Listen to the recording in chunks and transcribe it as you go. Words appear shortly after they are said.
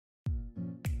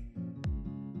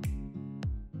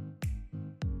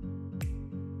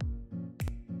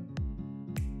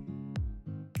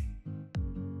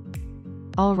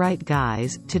Alright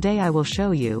guys, today I will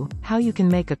show you how you can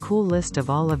make a cool list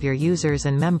of all of your users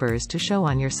and members to show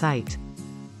on your site.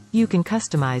 You can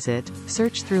customize it,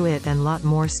 search through it and lot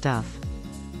more stuff.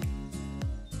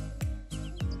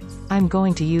 I'm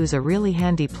going to use a really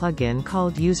handy plugin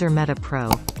called User Meta Pro.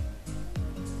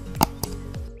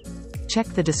 Check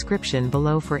the description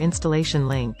below for installation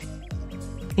link.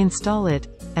 Install it,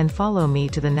 and follow me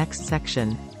to the next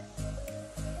section.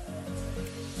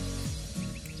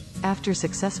 After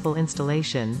successful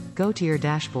installation, go to your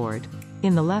dashboard.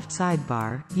 In the left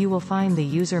sidebar, you will find the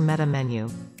User Meta menu.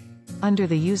 Under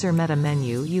the User Meta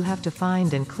menu you have to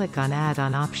find and click on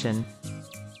Add-on option.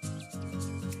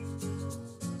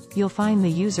 You'll find the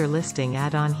user listing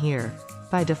add-on here.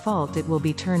 By default it will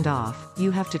be turned off, you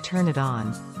have to turn it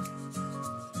on.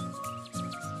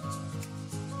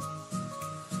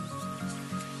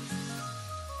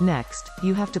 Next,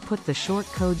 you have to put the short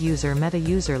code User Meta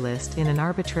user list in an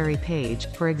arbitrary page,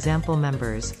 for example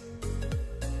members.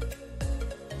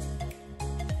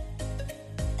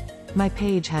 My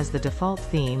page has the default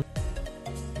theme,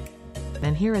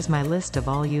 and here is my list of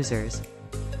all users.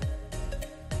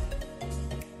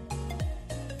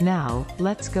 Now,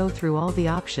 let's go through all the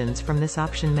options from this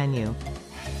option menu.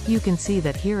 You can see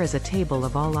that here is a table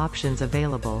of all options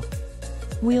available.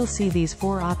 We'll see these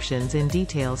 4 options in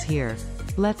details here.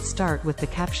 Let's start with the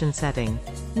caption setting.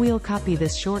 We'll copy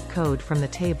this short code from the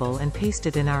table and paste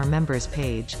it in our members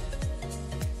page.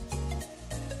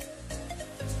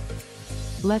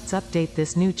 Let's update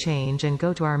this new change and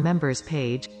go to our members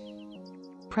page.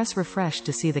 Press refresh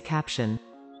to see the caption.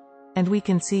 And we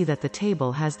can see that the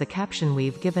table has the caption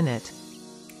we've given it.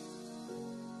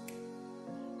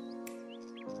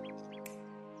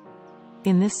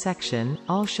 In this section,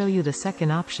 I'll show you the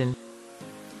second option,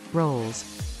 roles.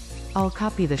 I'll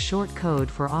copy the short code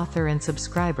for author and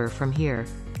subscriber from here.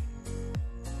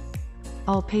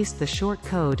 I'll paste the short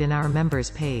code in our members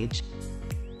page.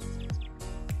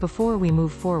 Before we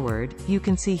move forward, you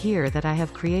can see here that I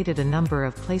have created a number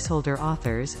of placeholder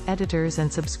authors, editors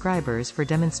and subscribers for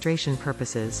demonstration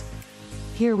purposes.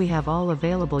 Here we have all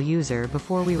available user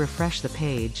before we refresh the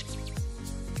page.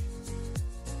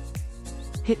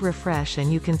 Hit refresh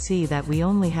and you can see that we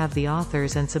only have the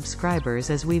authors and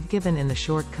subscribers as we've given in the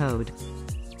short code.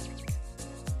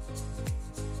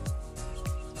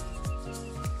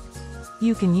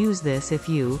 You can use this if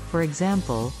you, for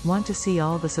example, want to see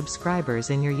all the subscribers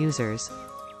in your users.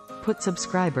 Put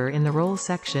subscriber in the role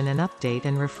section and update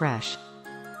and refresh.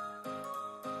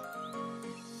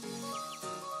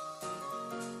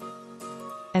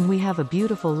 And we have a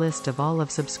beautiful list of all of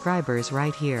subscribers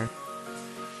right here.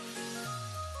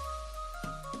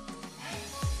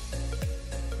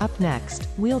 Up next,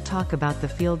 we'll talk about the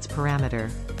fields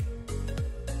parameter.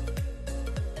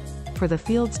 For the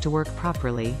fields to work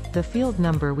properly, the field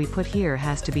number we put here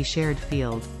has to be shared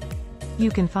field.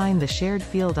 You can find the shared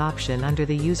field option under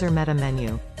the User Meta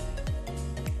menu.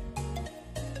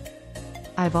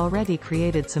 I've already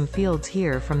created some fields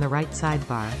here from the right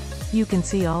sidebar. You can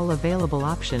see all available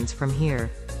options from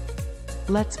here.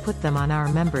 Let's put them on our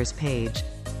members page.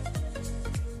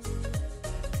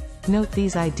 Note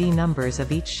these ID numbers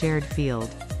of each shared field.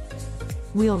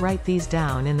 We'll write these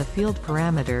down in the field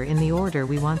parameter in the order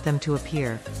we want them to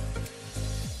appear.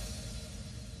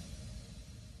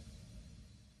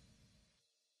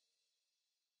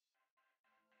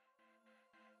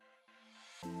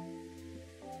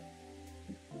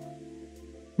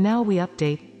 Now we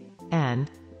update and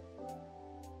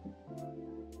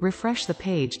refresh the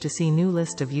page to see new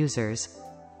list of users.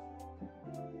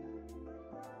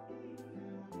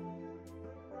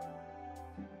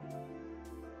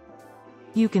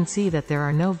 You can see that there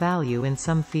are no value in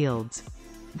some fields.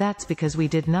 That's because we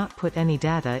did not put any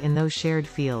data in those shared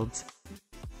fields.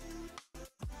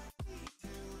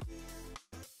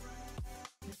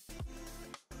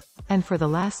 And for the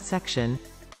last section,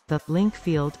 the link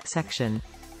field section,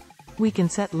 we can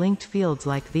set linked fields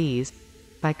like these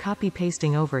by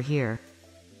copy-pasting over here.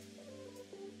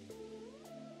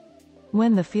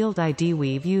 When the field ID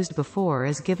we've used before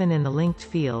is given in the linked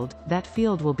field, that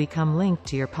field will become linked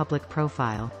to your public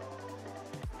profile.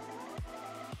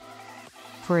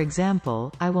 For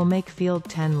example, I will make field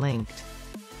 10 linked.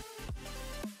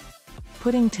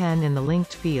 Putting 10 in the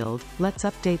linked field, let's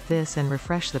update this and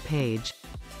refresh the page.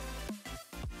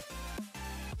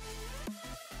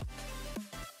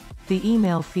 The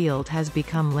email field has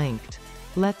become linked.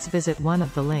 Let's visit one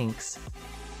of the links.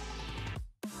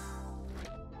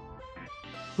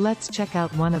 Let's check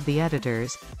out one of the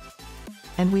editors,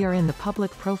 and we are in the public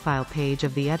profile page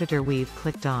of the editor we've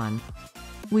clicked on.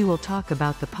 We will talk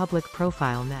about the public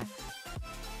profile next.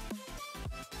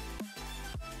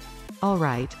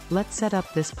 Alright, let's set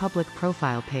up this public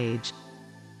profile page.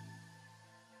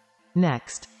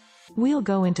 Next, we'll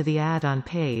go into the add-on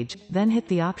page, then hit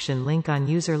the option link on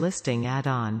user listing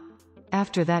add-on.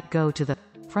 After that, go to the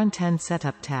front-end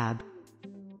setup tab.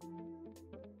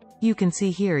 You can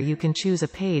see here you can choose a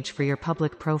page for your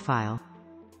public profile.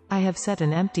 I have set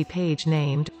an empty page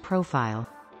named profile.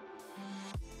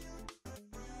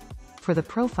 For the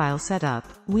profile setup,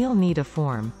 we'll need a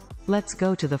form. Let's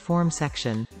go to the form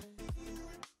section.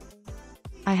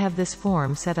 I have this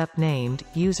form set up named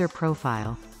user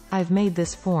profile. I've made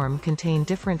this form contain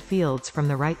different fields from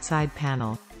the right side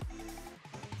panel.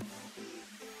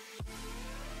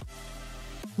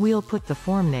 We'll put the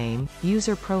form name,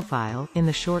 user profile, in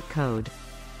the short code.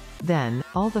 Then,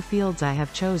 all the fields I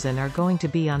have chosen are going to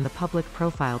be on the public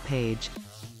profile page.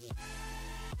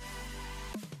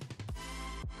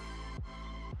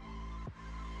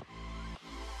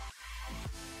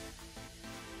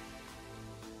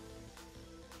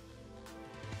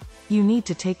 You need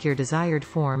to take your desired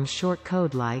form's short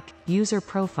code like user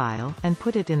profile and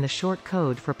put it in the short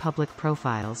code for public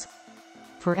profiles.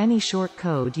 For any short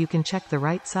code, you can check the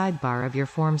right sidebar of your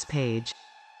forms page.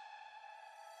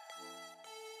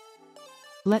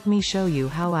 Let me show you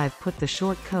how I've put the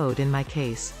short code in my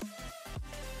case.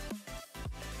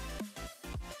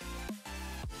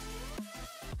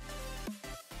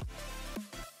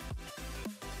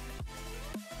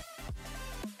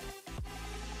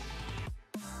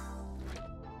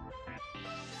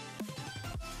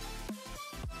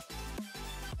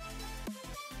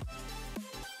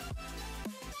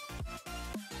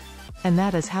 And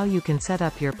that is how you can set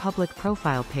up your public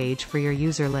profile page for your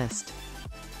user list.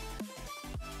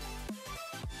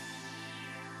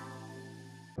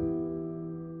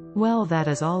 Well, that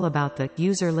is all about the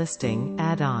user listing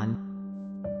add-on.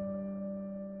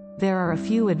 There are a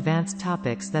few advanced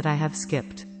topics that I have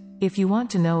skipped. If you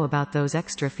want to know about those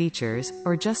extra features,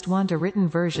 or just want a written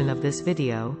version of this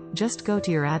video, just go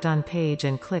to your add-on page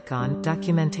and click on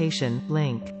Documentation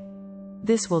link.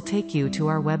 This will take you to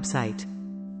our website.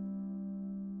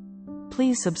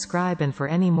 Please subscribe, and for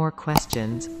any more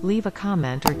questions, leave a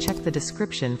comment or check the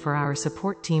description for our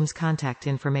support team's contact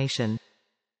information.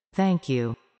 Thank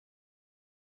you.